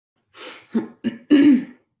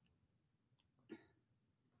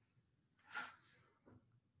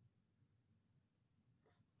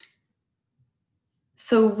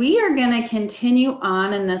So we are going to continue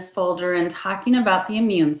on in this folder and talking about the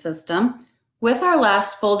immune system. With our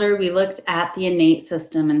last folder, we looked at the innate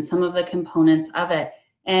system and some of the components of it.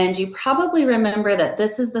 And you probably remember that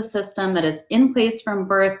this is the system that is in place from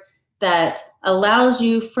birth that allows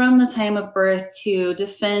you from the time of birth to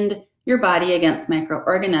defend your body against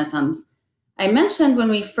microorganisms. I mentioned when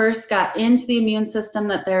we first got into the immune system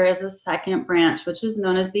that there is a second branch, which is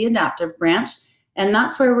known as the adaptive branch. And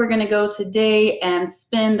that's where we're going to go today and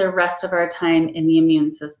spend the rest of our time in the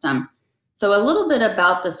immune system. So a little bit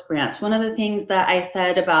about this branch. One of the things that I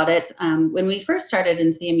said about it when we first started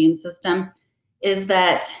into the immune system is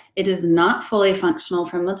that it is not fully functional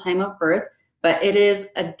from the time of birth, but it is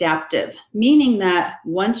adaptive, meaning that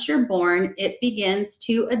once you're born, it begins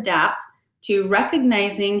to adapt to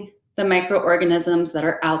recognizing the microorganisms that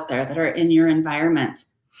are out there, that are in your environment.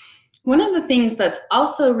 One of the things that's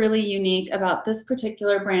also really unique about this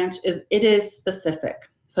particular branch is it is specific.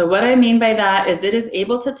 So what I mean by that is it is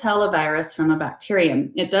able to tell a virus from a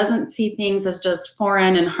bacterium. It doesn't see things as just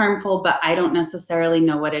foreign and harmful, but I don't necessarily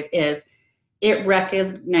know what it is. It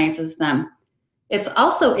recognizes them. It's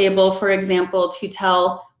also able, for example, to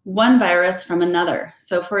tell one virus from another.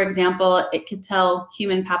 So for example, it could tell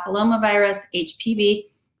human papillomavirus, HPV,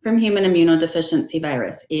 from human immunodeficiency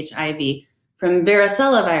virus, HIV, from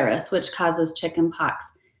varicella virus, which causes chickenpox.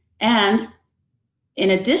 And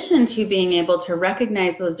in addition to being able to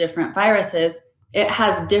recognize those different viruses, it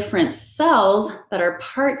has different cells that are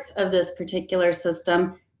parts of this particular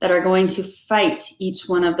system that are going to fight each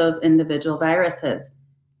one of those individual viruses.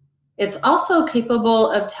 It's also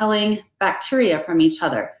capable of telling bacteria from each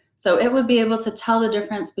other. So it would be able to tell the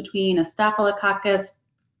difference between a staphylococcus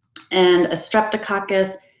and a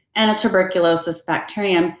streptococcus and a tuberculosis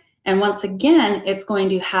bacterium. And once again, it's going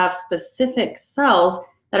to have specific cells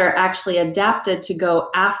that are actually adapted to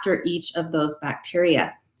go after each of those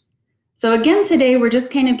bacteria. So again, today we're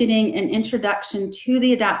just kind of getting an introduction to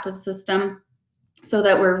the adaptive system so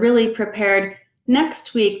that we're really prepared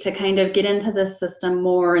next week to kind of get into this system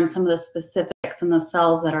more and some of the specifics and the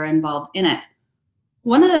cells that are involved in it.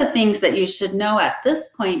 One of the things that you should know at this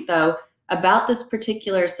point, though, about this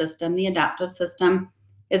particular system, the adaptive system,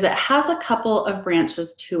 is it has a couple of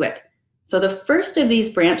branches to it. So the first of these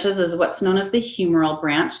branches is what's known as the humoral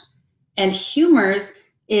branch. And humors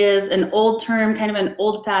is an old term, kind of an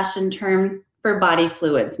old-fashioned term for body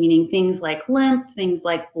fluids, meaning things like lymph, things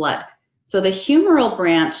like blood. So the humoral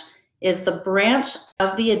branch is the branch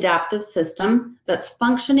of the adaptive system that's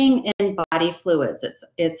functioning in body fluids.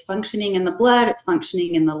 It's functioning in the blood, it's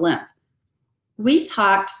functioning in the lymph. We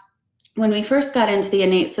talked, when we first got into the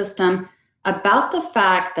innate system, about the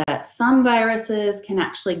fact that some viruses can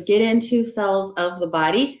actually get into cells of the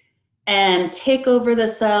body and take over the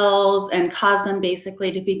cells and cause them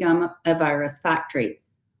basically to become a virus factory.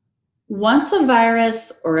 Once a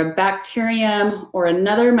virus or a bacterium or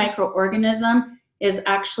another microorganism is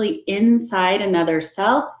actually inside another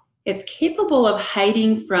cell, it's capable of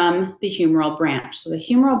hiding from the humoral branch. So the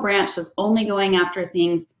humoral branch is only going after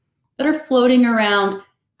things that are floating around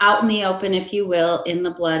out in the open, if you will, in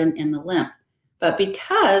the blood and in the lymph. But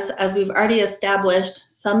because, as we've already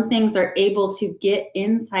established, some things are able to get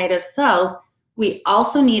inside of cells, we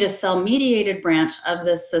also need a cell-mediated branch of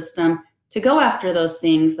this system to go after those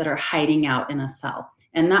things that are hiding out in a cell.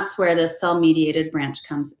 And that's where this cell-mediated branch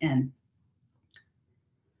comes in.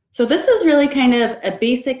 So this is really kind of a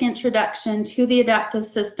basic introduction to the adaptive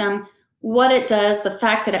system, what it does, the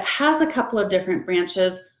fact that it has a couple of different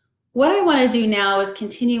branches. What I want to do now is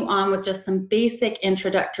continue on with just some basic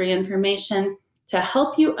introductory information to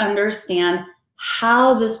help you understand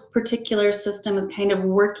how this particular system is kind of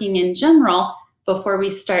working in general before we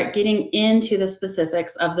start getting into the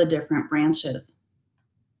specifics of the different branches.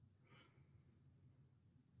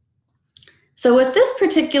 So with this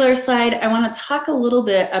particular slide, I want to talk a little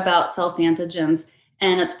bit about self-antigens,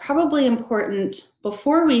 and it's probably important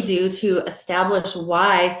before we do to establish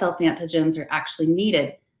why self-antigens are actually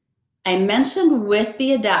needed. I mentioned with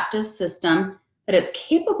the adaptive system that it's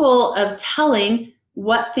capable of telling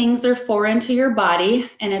what things are foreign to your body,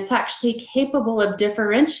 and it's actually capable of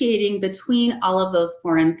differentiating between all of those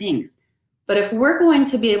foreign things. But if we're going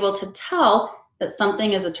to be able to tell that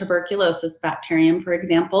something is a tuberculosis bacterium, for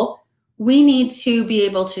example, we need to be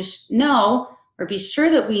able to know or be sure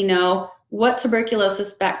that we know what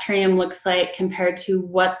tuberculosis bacterium looks like compared to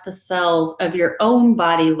what the cells of your own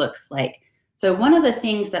body looks like. So one of the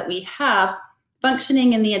things that we have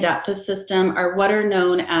functioning in the adaptive system are what are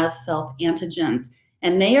known as self-antigens.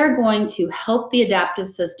 And they are going to help the adaptive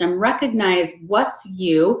system recognize what's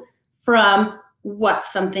you from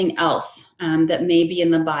what's something else. that may be in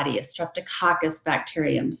the body, a streptococcus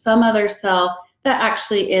bacterium, some other cell that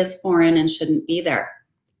actually is foreign and shouldn't be there.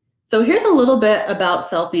 So here's a little bit about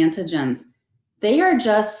self-antigens. They are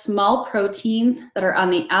just small proteins that are on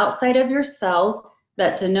the outside of your cells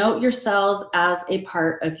that denote your cells as a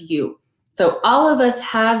part of you. So all of us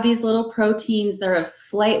have these little proteins. They're of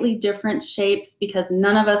slightly different shapes because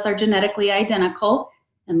none of us are genetically identical,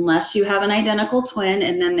 unless you have an identical twin,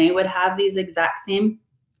 and then they would have these exact same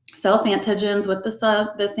self-antigens with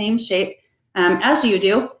the same shape as you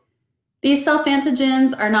do. These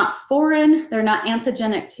self-antigens are not foreign, they're not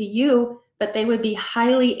antigenic to you, but they would be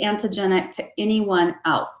highly antigenic to anyone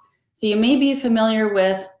else. So you may be familiar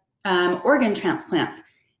with organ transplants.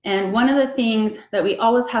 And one of the things that we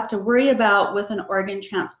always have to worry about with an organ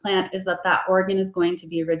transplant is that that organ is going to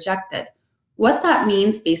be rejected. What that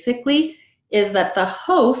means basically is that the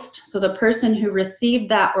host, so the person who received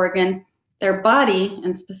that organ, their body,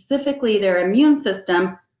 and specifically their immune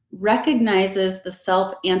system, recognizes the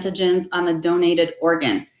self-antigens on the donated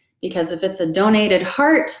organ. Because if it's a donated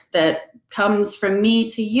heart that comes from me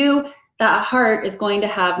to you, that heart is going to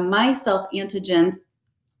have my self-antigens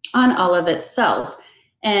on all of its cells.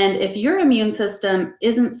 And if your immune system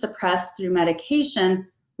isn't suppressed through medication,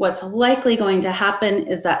 what's likely going to happen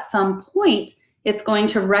is at some point, it's going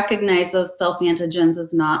to recognize those self-antigens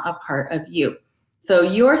as not a part of you. So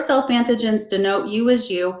your self-antigens denote you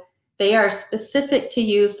as you. They are specific to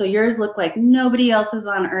you, so yours look like nobody else's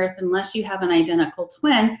on earth unless you have an identical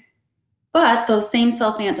twin. But those same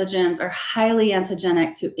self-antigens are highly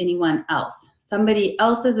antigenic to anyone else. Somebody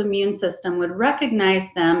else's immune system would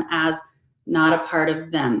recognize them as not a part of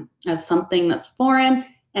them, as something that's foreign,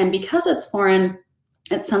 and because it's foreign,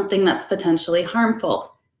 it's something that's potentially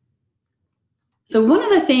harmful. So one of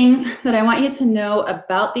the things that I want you to know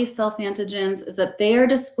about these self-antigens is that they are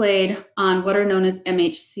displayed on what are known as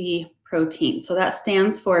MHC proteins. So that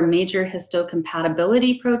stands for major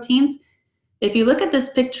histocompatibility proteins. If you look at this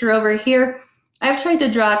picture over here, I've tried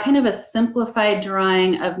to draw kind of a simplified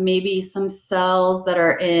drawing of maybe some cells that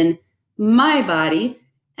are in my body.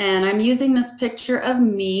 And I'm using this picture of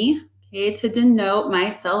me, okay, to denote my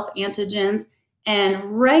self-antigens. And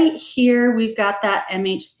right here, we've got that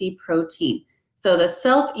MHC protein. So the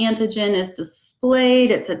self-antigen is displayed,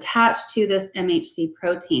 it's attached to this MHC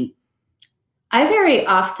protein. I very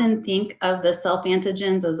often think of the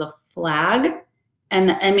self-antigens as a flag and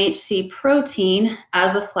the MHC protein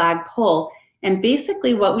as a flagpole. And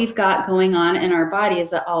basically what we've got going on in our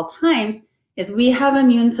bodies at all times is we have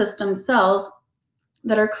immune system cells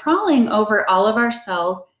that are crawling over all of our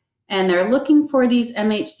cells, and they're looking for these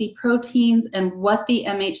MHC proteins and what the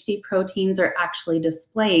MHC proteins are actually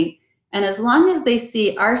displaying. And as long as they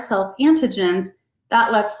see our self-antigens,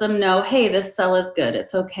 that lets them know, hey, this cell is good,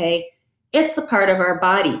 it's okay, it's a part of our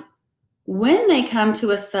body. When they come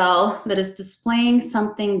to a cell that is displaying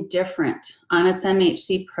something different on its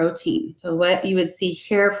MHC protein, so what you would see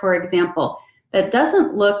here, for example, that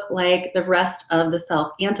doesn't look like the rest of the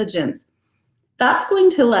self-antigens, that's going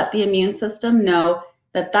to let the immune system know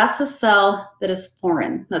that that's a cell that is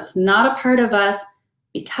foreign, that's not a part of us.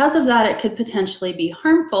 Because of that, it could potentially be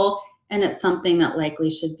harmful, and it's something that likely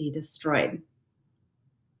should be destroyed.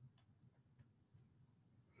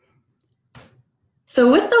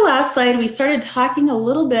 So with the last slide, we started talking a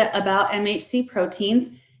little bit about MHC proteins,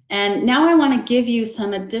 and now I want to give you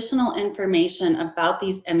some additional information about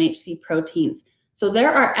these MHC proteins. So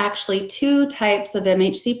there are actually two types of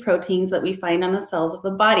MHC proteins that we find on the cells of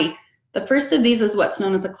the body. The first of these is what's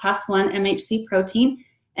known as a class 1 MHC protein,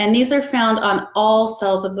 and these are found on all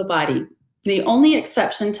cells of the body. The only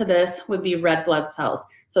exception to this would be red blood cells.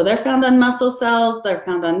 So they're found on muscle cells, they're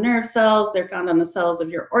found on nerve cells, they're found on the cells of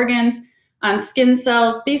your organs, on skin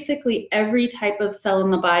cells. Basically every type of cell in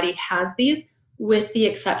the body has these, with the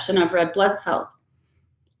exception of red blood cells.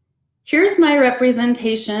 Here's my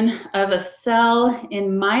representation of a cell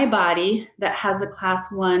in my body that has a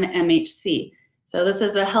class 1 MHC. So this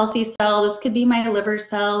is a healthy cell. This could be my liver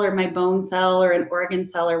cell or my bone cell or an organ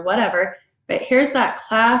cell or whatever. But here's that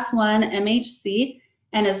class 1 MHC.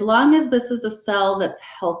 And as long as this is a cell that's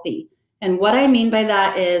healthy, and what I mean by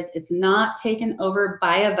that is it's not taken over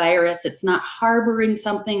by a virus, it's not harboring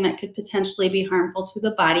something that could potentially be harmful to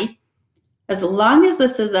the body. As long as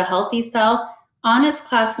this is a healthy cell, on its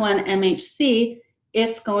class 1 MHC,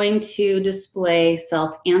 it's going to display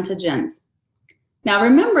self-antigens. Now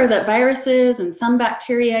remember that viruses and some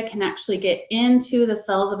bacteria can actually get into the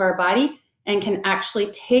cells of our body and can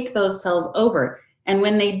actually take those cells over. And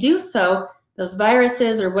when they do so, those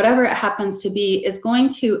viruses or whatever it happens to be is going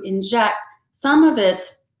to inject some of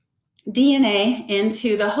its DNA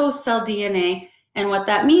into the host cell DNA, And what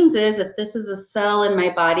that means is if this is a cell in my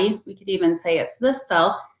body, we could even say it's this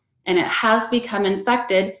cell, and it has become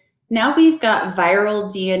infected, now we've got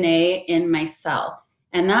viral DNA in my cell.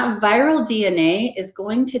 And that viral DNA is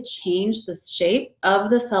going to change the shape of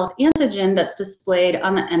the self-antigen that's displayed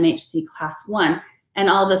on the MHC class 1. And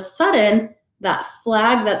all of a sudden, that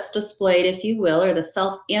flag that's displayed, if you will, or the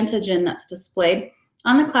self-antigen that's displayed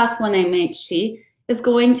on the class 1 MHC is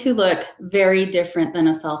going to look very different than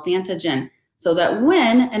a self-antigen. So that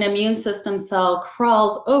when an immune system cell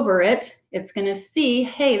crawls over it, it's going to see,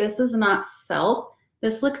 hey, this is not self.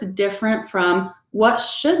 This looks different from what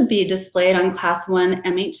should be displayed on class 1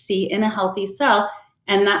 MHC in a healthy cell.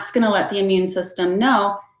 And that's going to let the immune system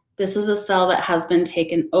know this is a cell that has been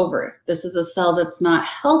taken over. This is a cell that's not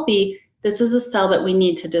healthy. This is a cell that we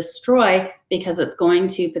need to destroy because it's going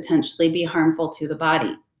to potentially be harmful to the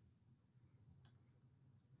body.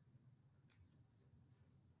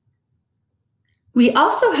 We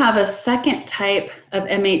also have a second type of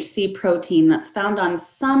MHC protein that's found on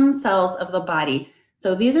some cells of the body.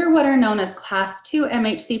 So these are what are known as class 2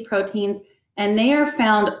 MHC proteins, and they are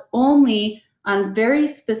found only on very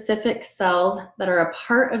specific cells that are a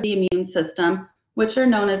part of the immune system, which are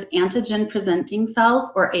known as antigen-presenting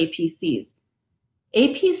cells, or APCs.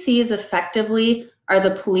 APCs effectively are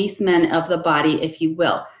the policemen of the body, if you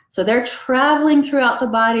will. So they're traveling throughout the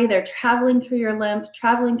body, they're traveling through your lymph,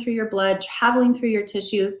 traveling through your blood, traveling through your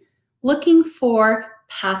tissues, looking for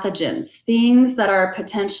pathogens, things that are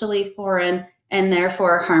potentially foreign and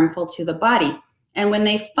therefore harmful to the body. And when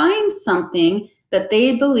they find something that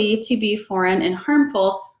they believe to be foreign and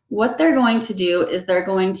harmful, what they're going to do is they're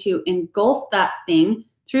going to engulf that thing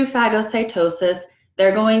through phagocytosis,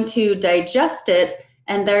 they're going to digest it,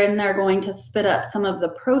 and then they're going to spit up some of the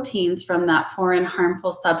proteins from that foreign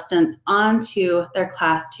harmful substance onto their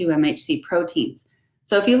class 2 MHC proteins.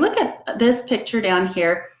 So if you look at this picture down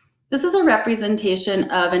here, this is a representation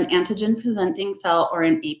of an antigen-presenting cell, or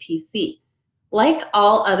an APC. Like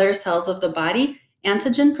all other cells of the body,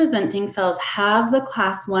 antigen-presenting cells have the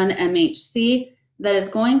class 1 MHC that is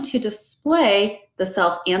going to display the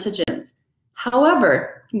self-antigens.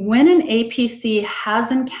 However, when an APC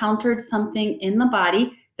has encountered something in the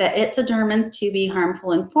body that it determines to be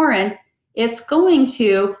harmful and foreign, it's going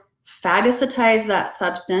to phagocytize that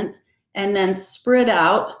substance and then spit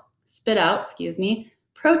out,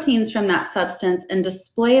 proteins from that substance and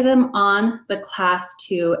display them on the class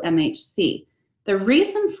 2 MHC. The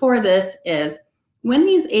reason for this is when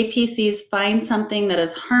these APCs find something that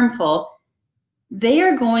is harmful, they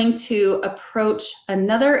are going to approach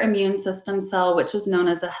another immune system cell, which is known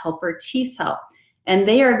as a helper T cell. And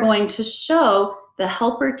they are going to show the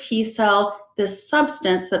helper T cell this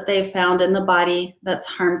substance that they found in the body that's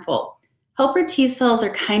harmful. Helper T cells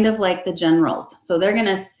are kind of like the generals. So they're going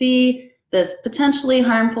to see this potentially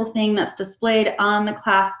harmful thing that's displayed on the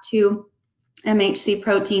class 2 MHC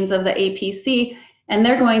proteins of the APC, and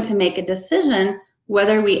they're going to make a decision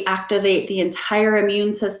whether we activate the entire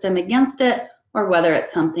immune system against it or whether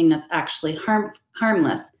it's something that's actually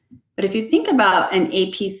harmless. But if you think about an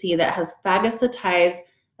APC that has phagocytized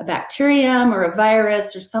a bacterium or a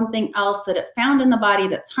virus or something else that it found in the body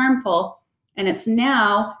that's harmful, and it's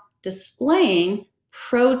now displaying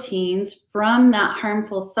proteins from that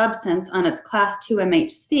harmful substance on its class 2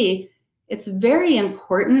 MHC, it's very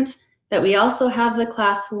important that we also have the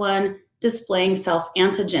class 1 displaying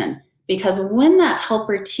self-antigen, because when that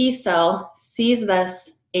helper T cell sees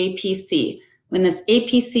this APC, when this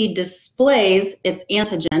APC displays its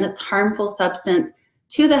antigen, its harmful substance,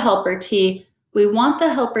 to the helper T, we want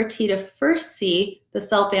the helper T to first see the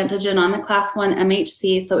self-antigen on the class 1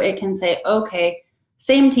 MHC so it can say, okay,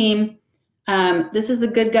 same team, this is a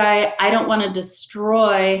good guy. I don't want to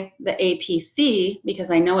destroy the APC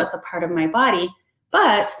because I know it's a part of my body,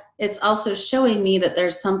 but it's also showing me that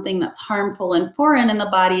there's something that's harmful and foreign in the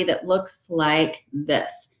body that looks like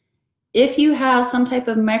this. If you have some type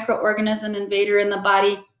of microorganism invader in the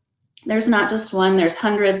body, there's not just one, there's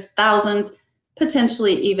hundreds, thousands,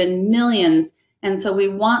 potentially even millions. And so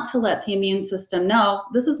we want to let the immune system know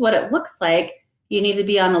this is what it looks like. You need to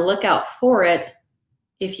be on the lookout for it.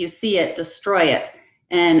 If you see it, destroy it.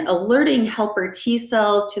 And alerting helper T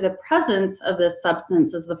cells to the presence of this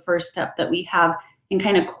substance is the first step that we have in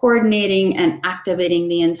kind of coordinating and activating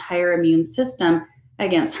the entire immune system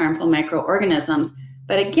against harmful microorganisms.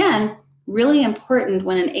 But again, really important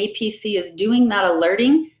when an APC is doing that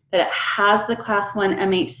alerting, that it has the class 1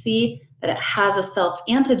 MHC, that it has a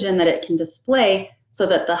self-antigen that it can display so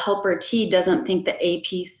that the helper T doesn't think the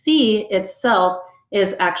APC itself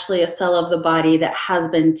is actually a cell of the body that has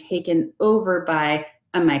been taken over by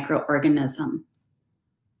a microorganism.